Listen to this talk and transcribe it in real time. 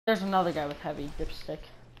There's another guy with heavy dipstick.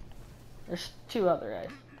 There's two other guys.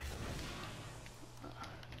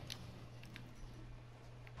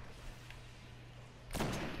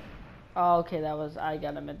 Oh, okay, that was, I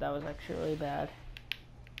gotta admit, that was actually really bad.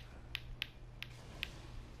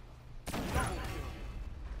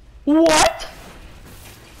 What?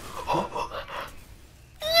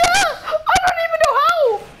 Yeah! I don't even know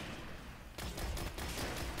how!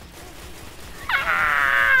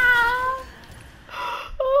 Ah!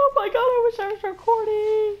 Oh my god, I wish I was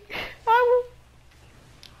recording.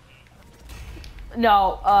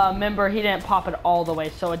 No, remember, he didn't pop it all the way,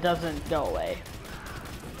 so it doesn't go away.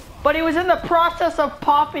 But he was in the process of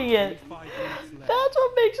popping it. That's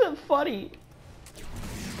what makes it funny.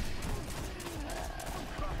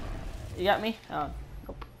 You got me? Oh,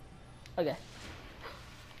 nope. Okay.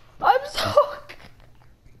 I'm so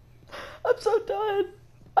done.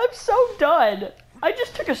 I'm so done. I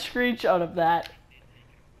just took a screenshot of that.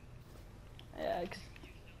 Yeah, 'cause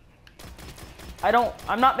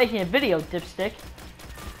I'm not making a video, dipstick.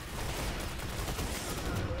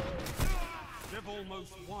 They've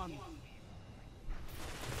almost won.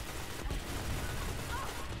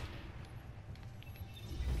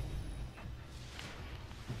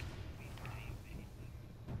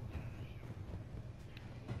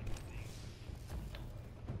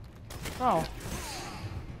 Oh.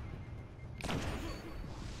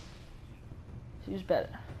 Use better.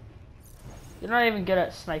 You're not even good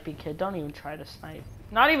at sniping, kid. Don't even try to snipe.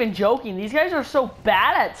 Not even joking. These guys are so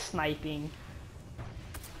bad at sniping.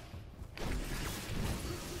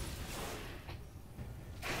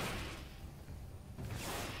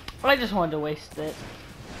 I just wanted to waste it.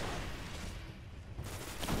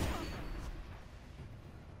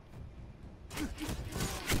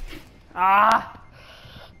 Ah!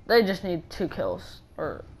 They just need 2 kills.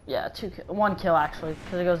 Or, yeah, 1 kill actually.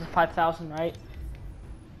 Because it goes to 5,000, right?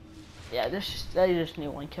 Yeah, they just need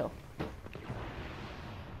 1 kill.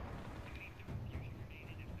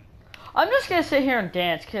 I'm just gonna sit here and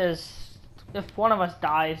dance, because if one of us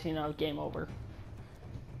dies, you know, game over.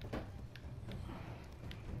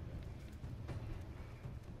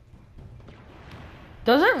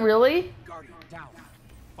 Does it really?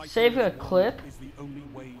 Save a clip? Is the only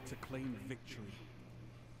way to claim victory.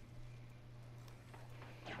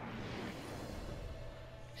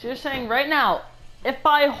 So you're saying right now, if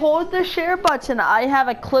I hold the share button, I have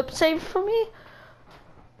a clip saved for me?